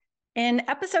In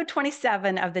episode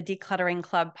 27 of the Decluttering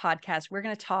Club podcast, we're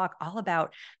going to talk all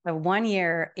about the 1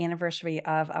 year anniversary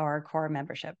of our core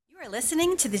membership. You are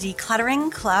listening to the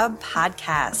Decluttering Club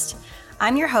podcast.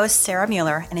 I'm your host, Sarah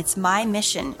Mueller, and it's my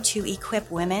mission to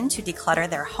equip women to declutter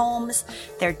their homes,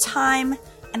 their time,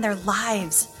 and their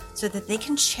lives so that they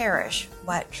can cherish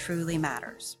what truly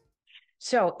matters.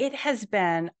 So it has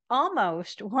been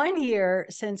almost 1 year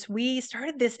since we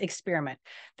started this experiment.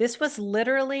 This was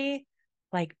literally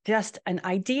like just an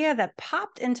idea that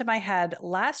popped into my head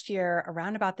last year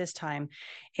around about this time.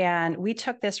 And we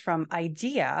took this from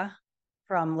idea,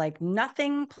 from like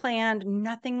nothing planned,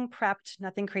 nothing prepped,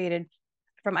 nothing created,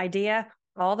 from idea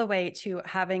all the way to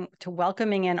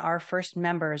welcoming in our first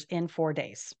members in 4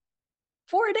 days.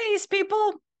 4 days,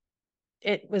 people.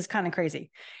 It was kind of crazy.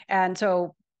 And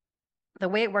so the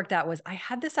way it worked out was I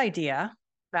had this idea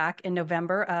back in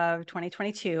November of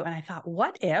 2022, and I thought,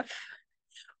 what if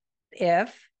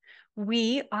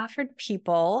we offered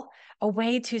people a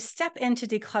way to step into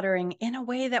decluttering in a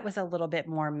way that was a little bit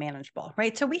more manageable,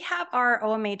 right? So we have our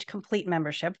OMH Complete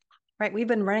membership, right? We've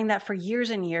been running that for years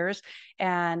and years,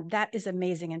 and that is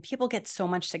amazing. And people get so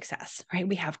much success, right?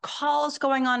 We have calls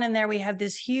going on in there. We have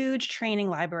this huge training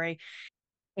library,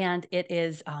 and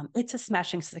it's a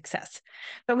smashing success.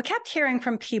 But we kept hearing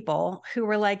from people who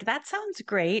were like, that sounds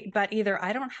great, but either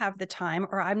I don't have the time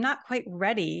or I'm not quite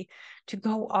ready to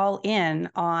go all in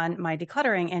on my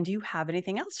decluttering. And do you have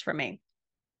anything else for me?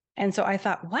 And so I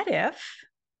thought, what if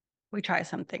we try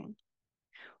something?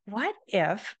 What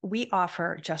if we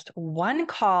offer just one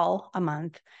call a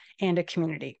month and a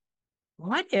community?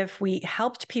 What if we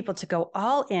helped people to go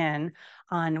all in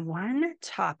on one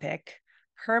topic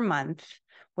per month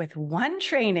with one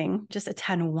training, just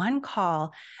attend one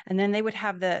call, and then they would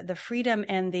have the freedom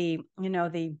and the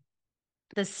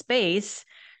space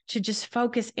to just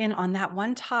focus in on that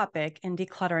one topic and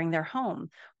decluttering their home,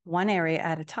 one area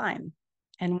at a time.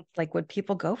 And like, would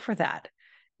people go for that?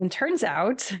 And turns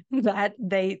out that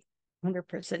they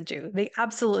 100% do. They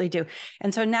absolutely do.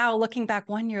 And so now looking back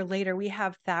 1 year later, we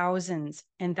have thousands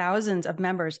and thousands of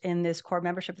members in this core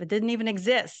membership that didn't even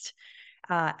exist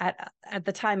at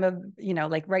the time of,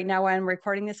 like right now when I'm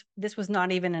recording this was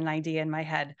not even an idea in my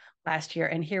head last year.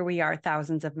 And here we are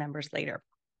thousands of members later.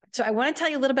 So I want to tell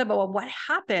you a little bit about what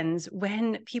happens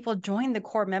when people join the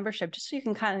core membership, just so you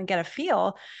can kind of get a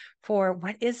feel for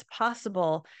what is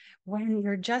possible when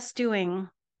you're just doing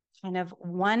kind of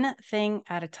one thing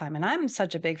at a time. And I'm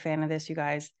such a big fan of this, you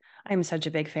guys. I'm such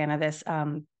a big fan of this.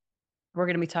 We're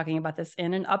going to be talking about this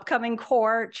in an upcoming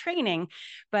core training.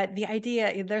 But the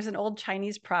idea, there's an old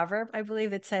Chinese proverb, I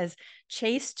believe, that says,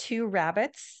 chase two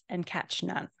rabbits and catch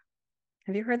none.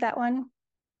 Have you heard that one?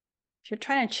 If you're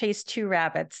trying to chase two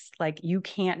rabbits, like you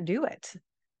can't do it.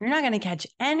 You're not going to catch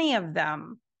any of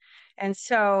them. And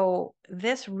so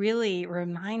this really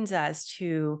reminds us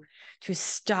to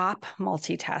stop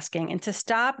multitasking and to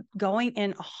stop going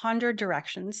in 100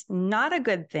 directions. Not a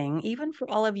good thing, even for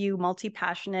all of you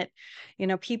multi-passionate,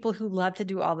 people who love to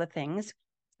do all the things.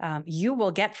 You will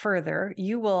get further.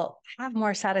 You will have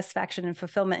more satisfaction and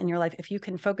fulfillment in your life if you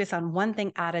can focus on one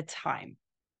thing at a time.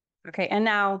 Okay. And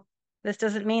now this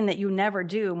doesn't mean that you never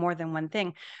do more than one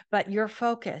thing, but your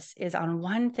focus is on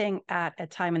one thing at a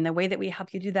time. And the way that we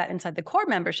help you do that inside the core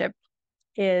membership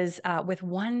is with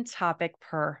one topic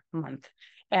per month.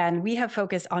 And we have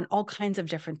focused on all kinds of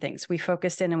different things. We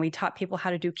focused in and we taught people how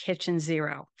to do Kitchen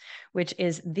Zero, which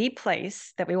is the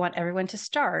place that we want everyone to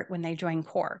start when they join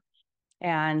core.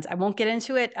 And I won't get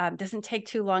into it. It doesn't take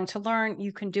too long to learn.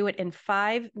 You can do it in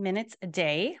 5 minutes a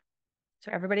day.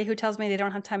 So everybody who tells me they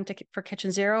don't have time for Kitchen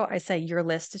Zero, I say your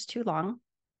list is too long,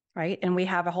 right? And we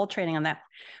have a whole training on that,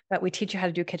 but we teach you how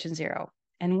to do Kitchen Zero.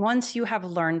 And once you have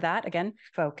learned that, again,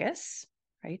 focus,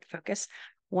 right? Focus.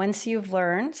 Once you've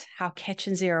learned how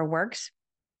Kitchen Zero works,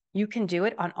 you can do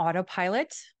it on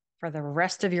autopilot for the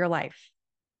rest of your life,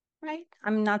 right?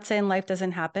 I'm not saying life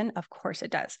doesn't happen. Of course it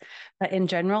does. But in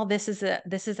general, this is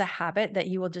a habit that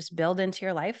you will just build into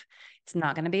your life. It's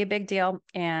not going to be a big deal.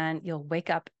 And you'll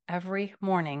wake up every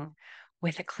morning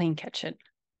with a clean kitchen.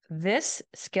 This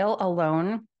skill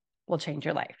alone will change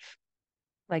your life.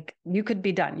 Like you could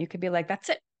be done. You could be like, that's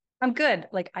it. I'm good.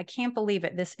 Like, I can't believe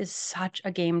it. This is such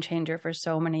a game changer for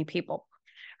so many people.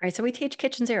 Right. So we teach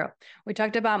Kitchen Zero. We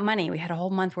talked about money. We had a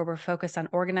whole month where we're focused on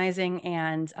organizing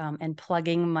and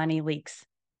plugging money leaks.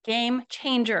 Game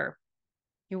changer.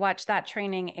 You watch that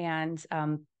training and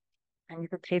you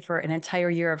could pay for an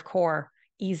entire year of core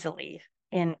easily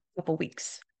in a couple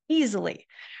weeks. Easily.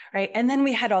 Right. And then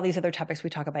we had all these other topics.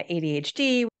 We talk about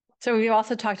ADHD. So we've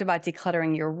also talked about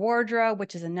decluttering your wardrobe,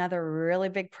 which is another really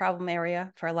big problem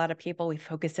area for a lot of people. We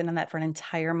focused in on that for an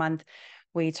entire month.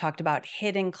 We talked about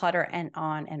hidden clutter and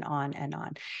on and on and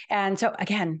on. And so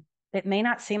again, it may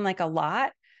not seem like a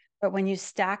lot, but when you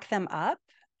stack them up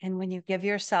and when you give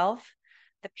yourself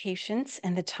the patience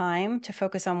and the time to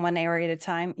focus on one area at a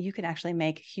time, you can actually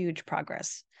make huge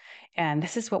progress. And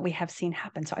this is what we have seen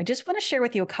happen. So I just want to share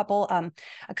with you a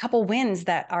couple wins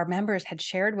that our members had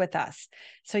shared with us,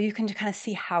 so you can kind of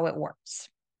see how it works.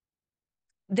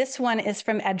 This one is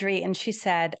from Edri, and she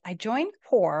said, I joined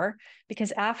CORE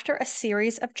because after a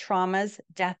series of traumas,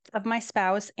 death of my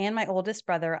spouse and my oldest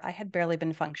brother, I had barely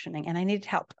been functioning and I needed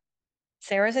help.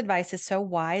 Sarah's advice is so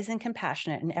wise and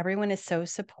compassionate, and everyone is so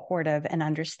supportive and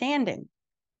understanding.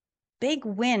 Big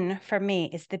win for me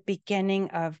is the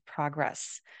beginning of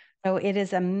progress. So it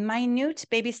is a minute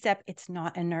baby step. It's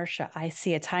not inertia. I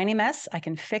see a tiny mess. I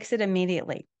can fix it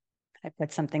immediately. I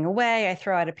put something away. I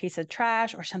throw out a piece of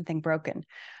trash or something broken,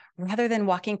 rather than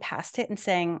walking past it and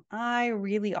saying, I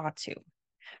really ought to.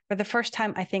 For the first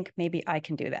time, I think maybe I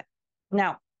can do that.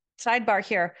 Now, sidebar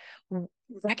here,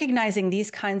 recognizing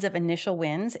these kinds of initial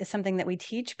wins is something that we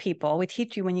teach people. We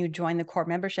teach you when you join the CORE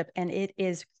membership, and it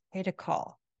is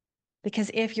critical. Because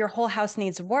if your whole house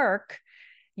needs work,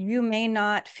 you may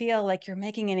not feel like you're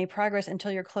making any progress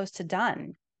until you're close to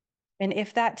done. And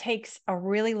if that takes a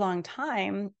really long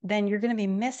time, then you're going to be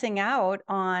missing out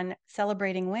on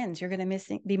celebrating wins. You're going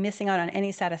to be missing out on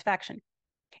any satisfaction.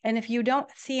 And if you don't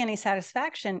see any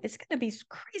satisfaction, it's going to be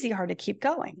crazy hard to keep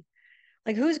going.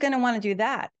 Like, who's going to want to do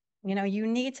that? You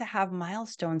need to have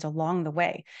milestones along the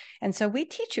way. And so we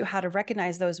teach you how to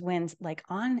recognize those wins like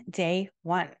on day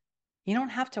one. You don't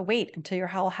have to wait until your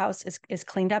whole house is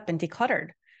cleaned up and decluttered.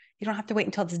 You don't have to wait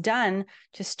until it's done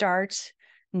to start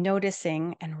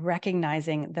noticing and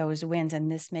recognizing those wins.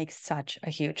 And this makes such a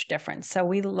huge difference. So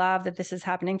we love that this is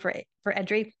happening for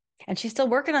Edri, and she's still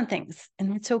working on things,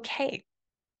 and it's okay,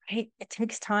 right? It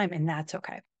takes time, and that's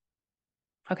okay.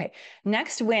 Okay,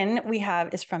 next win we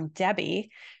have is from Debbie.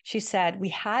 She said, we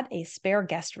had a spare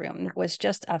guest room that was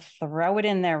just a throw it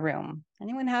in their room.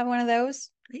 Anyone have one of those?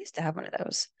 I used to have one of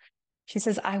those. She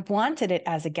says, I wanted it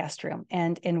as a guest room.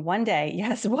 And in one day,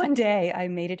 yes, one day, I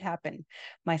made it happen.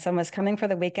 My son was coming for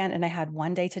the weekend and I had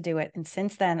one day to do it. And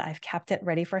since then, I've kept it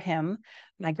ready for him,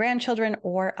 my grandchildren,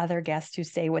 or other guests who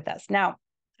stay with us. Now,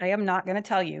 I am not going to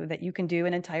tell you that you can do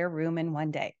an entire room in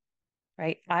one day,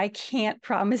 right? I can't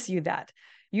promise you that.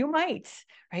 You might,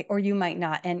 right? Or you might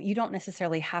not. And you don't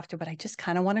necessarily have to, but I just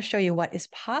kind of want to show you what is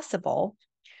possible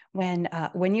when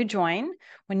you join,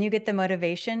 when you get the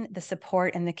motivation, the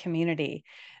support, and the community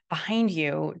behind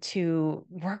you to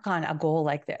work on a goal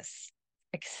like this.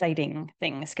 Exciting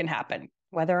things can happen,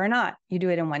 whether or not you do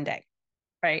it in one day,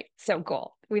 right? So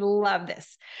cool. We love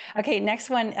this. Okay, next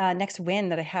win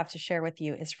that I have to share with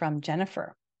you is from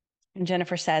Jennifer. And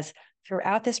Jennifer says,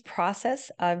 throughout this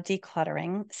process of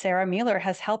decluttering, Sarah Mueller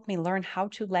has helped me learn how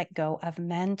to let go of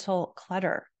mental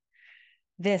clutter.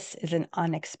 This is an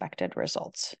unexpected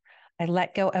result. I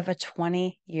let go of a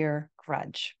 20-year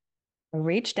grudge. I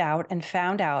reached out and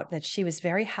found out that she was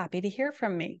very happy to hear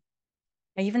from me.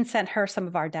 I even sent her some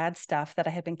of our dad's stuff that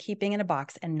I had been keeping in a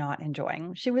box and not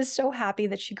enjoying. She was so happy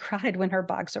that she cried when her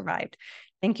box arrived.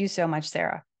 Thank you so much,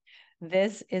 Sarah.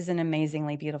 This is an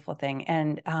amazingly beautiful thing.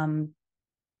 And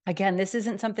again, this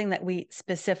isn't something that we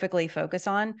specifically focus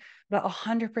on, but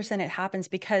 100% it happens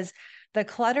because the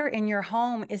clutter in your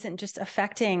home isn't just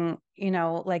affecting,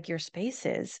 like your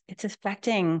spaces, it's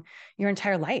affecting your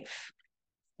entire life.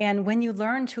 And when you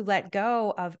learn to let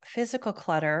go of physical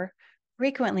clutter,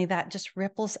 frequently that just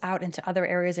ripples out into other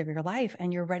areas of your life,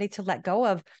 and you're ready to let go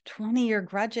of 20-year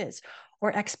grudges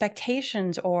or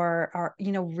expectations or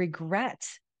regret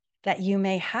that you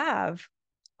may have,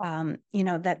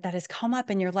 that has come up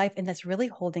in your life and that's really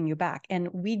holding you back. And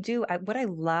what I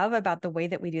love about the way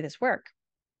that we do this work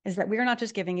is that we're not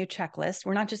just giving you checklists.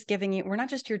 We're not just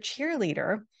your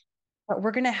cheerleader, but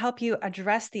we're going to help you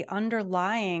address the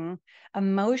underlying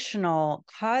emotional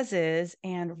causes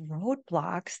and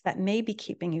roadblocks that may be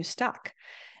keeping you stuck.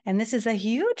 And this is a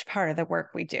huge part of the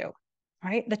work we do,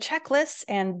 right? The checklists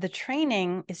and the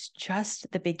training is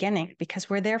just the beginning, because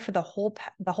we're there for the whole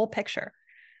picture,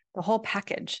 the whole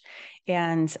package.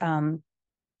 And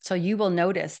so you will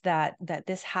notice that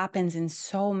this happens in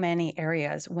so many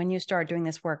areas when you start doing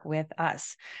this work with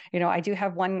us. I do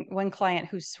have one client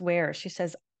who swears, she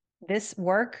says, this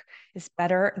work is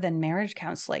better than marriage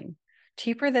counseling,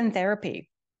 cheaper than therapy.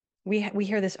 We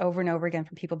hear this over and over again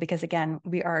from people because, again,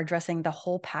 we are addressing the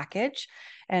whole package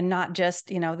and not just,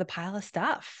 the pile of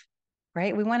stuff.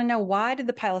 right? We want to know, why did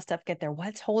the pile of stuff get there?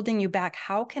 What's holding you back?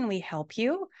 How can we help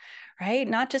you? Right?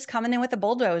 Not just coming in with a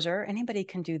bulldozer. Anybody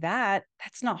can do that.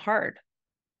 That's not hard.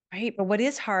 Right. But what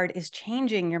is hard is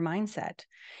changing your mindset,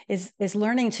 is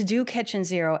learning to do kitchen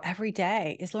zero every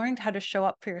day, is learning how to show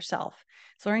up for yourself.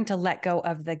 It's learning to let go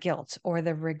of the guilt or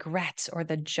the regrets or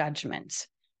the judgments.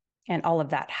 And all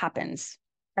of that happens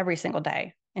every single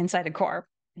day inside a core.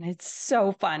 And it's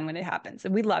so fun when it happens.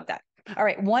 And we love that. All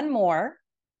right. One more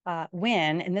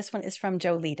win. And this one is from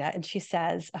Jolita. And she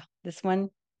says, oh, this one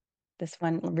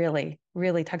really,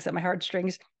 really tugs at my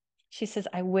heartstrings. She says,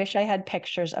 I wish I had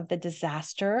pictures of the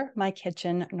disaster my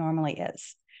kitchen normally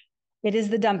is. It is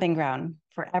the dumping ground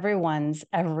for everyone's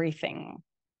everything.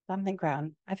 Dumping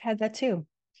ground. I've had that too.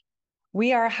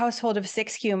 We are a household of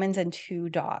 6 humans and 2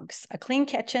 dogs. A clean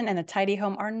kitchen and a tidy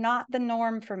home are not the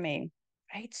norm for me,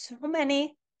 right? So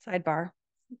many, sidebar,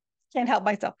 can't help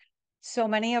myself. So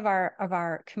many of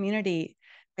our community,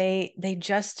 they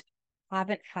just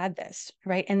haven't had this,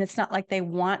 right? And it's not like they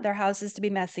want their houses to be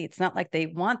messy. It's not like they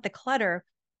want the clutter,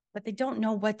 but they don't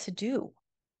know what to do,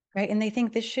 right? And they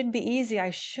think this should be easy. I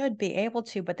should be able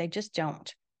to, but they just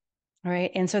don't, right?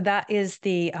 And so that is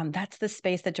that's the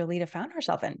space that Jolita found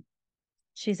herself in.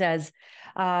 She says,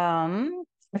 I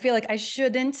feel like I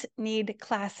shouldn't need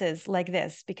classes like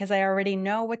this because I already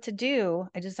know what to do.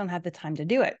 I just don't have the time to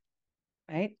do it,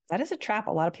 right? That is a trap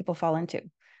a lot of people fall into.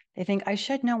 They think I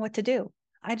should know what to do.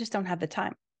 I just don't have the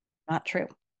time. Not true.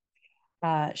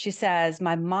 She says,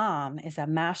 my mom is a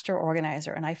master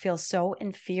organizer, and I feel so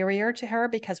inferior to her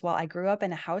because while I grew up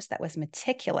in a house that was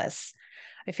meticulous,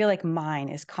 I feel like mine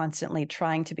is constantly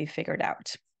trying to be figured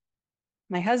out.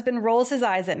 My husband rolls his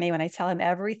eyes at me when I tell him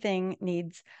everything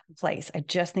needs a place. I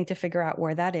just need to figure out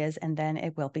where that is, and then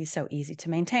it will be so easy to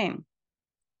maintain.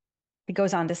 He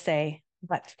goes on to say,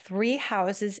 but 3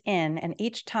 houses in, and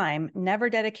each time never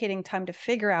dedicating time to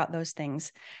figure out those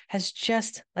things has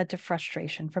just led to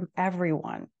frustration from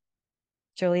everyone.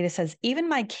 Jolita says, even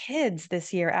my kids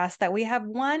this year asked that we have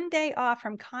 1 day off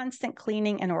from constant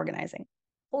cleaning and organizing.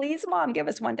 Please, Mom, give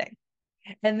us 1 day.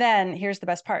 And then here's the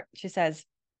best part. She says,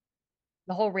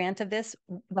 the whole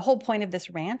point of this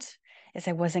rant is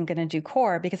I wasn't going to do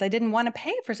core because I didn't want to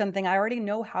pay for something I already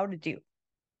know how to do.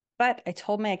 But I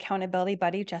told my accountability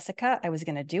buddy, Jessica, I was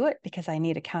going to do it because I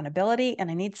need accountability and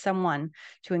I need someone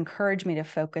to encourage me to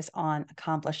focus on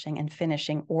accomplishing and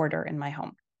finishing order in my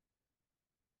home.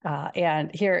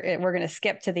 And here we're going to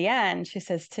skip to the end. She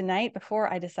says, tonight,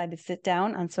 before I decided to sit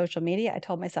down on social media, I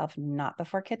told myself not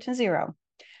before kitchen zero.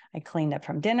 I cleaned up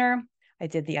from dinner. I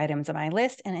did the items on my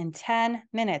list, and in 10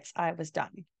 minutes, I was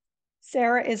done.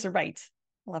 Sarah is right.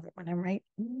 Love it when I'm right.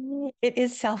 It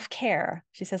is self-care.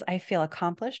 She says, I feel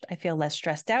accomplished. I feel less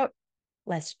stressed out,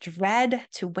 less dread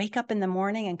to wake up in the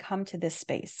morning and come to this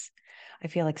space. I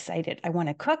feel excited. I want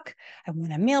to cook. I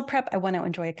want to meal prep. I want to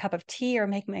enjoy a cup of tea or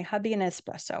make my hubby an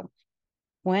espresso.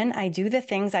 When I do the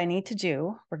things I need to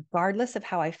do, regardless of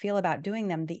how I feel about doing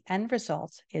them, the end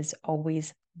result is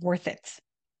always worth it.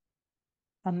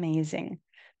 Amazing.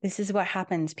 This is what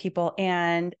happens, people.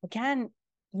 And again,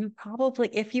 you probably,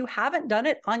 if you haven't done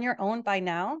it on your own by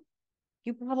now,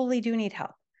 you probably do need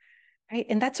help, right?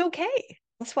 And that's okay.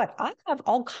 Guess what? I have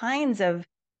all kinds of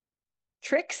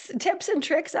tips and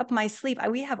tricks up my sleeve.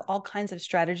 We have all kinds of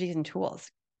strategies and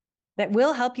tools that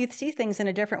will help you see things in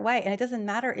a different way. And it doesn't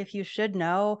matter if you should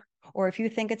know or if you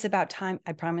think it's about time.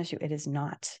 I promise you, it is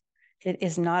not. It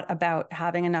is not about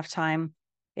having enough time.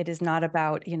 It is not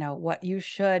about, what you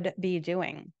should be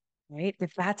doing, right?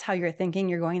 If that's how you're thinking,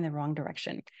 you're going in the wrong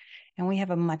direction. And we have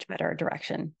a much better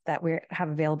direction that we have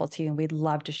available to you, and we'd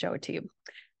love to show it to you.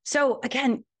 So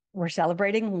again, we're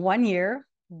celebrating 1 year.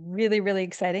 Really, really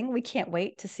exciting. We can't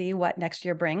wait to see what next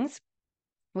year brings.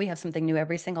 We have something new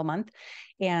every single month.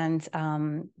 And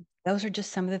those are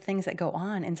just some of the things that go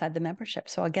on inside the membership.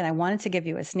 So again, I wanted to give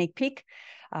you a sneak peek.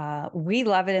 We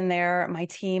love it in there. My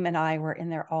team and I were in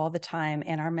there all the time,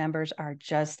 and our members are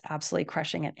just absolutely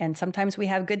crushing it. And sometimes we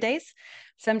have good days,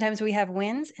 sometimes we have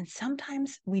wins, and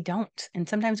sometimes we don't. And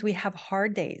sometimes we have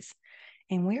hard days.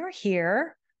 And we're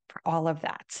here for all of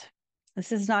that.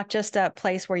 This is not just a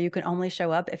place where you can only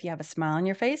show up if you have a smile on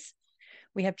your face.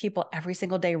 We have people every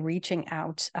single day reaching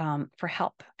out for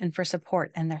help and for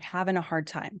support, and they're having a hard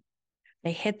time.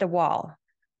 They hit the wall.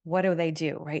 What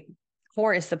do? Right?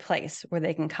 Core is the place where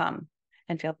they can come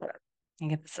and feel better and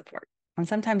get the support. And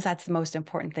sometimes that's the most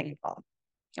important thing of all.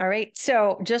 All right.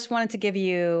 So just wanted to give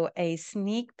you a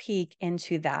sneak peek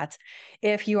into that.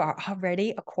 If you are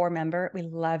already a core member, we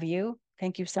love you.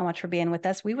 Thank you so much for being with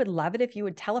us. We would love it if you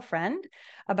would tell a friend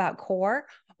about core,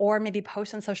 or maybe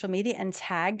post on social media and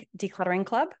tag Decluttering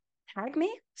Club. tag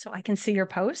me so I can see your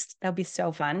post. That would be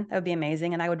so fun. That would be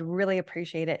amazing. And I would really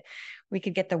appreciate it. We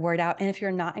could get the word out. And if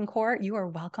you're not in CORE, you are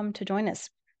welcome to join us.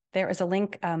 There is a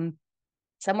link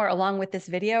somewhere along with this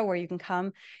video where you can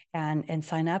come and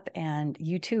sign up, and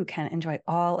you too can enjoy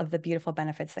all of the beautiful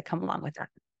benefits that come along with that.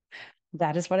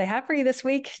 That is what I have for you this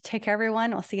week. Take care,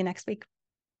 everyone. We'll see you next week.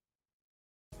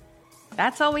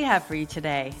 That's all we have for you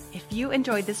today. If you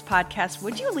enjoyed this podcast,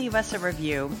 would you leave us a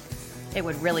review? It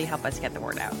would really help us get the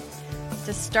word out.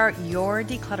 To start your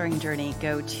decluttering journey,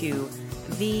 go to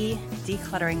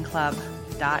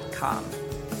thedeclutteringclub.com.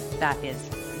 That is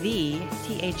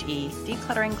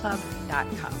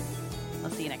declutteringclub.com.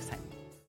 We'll see you next time.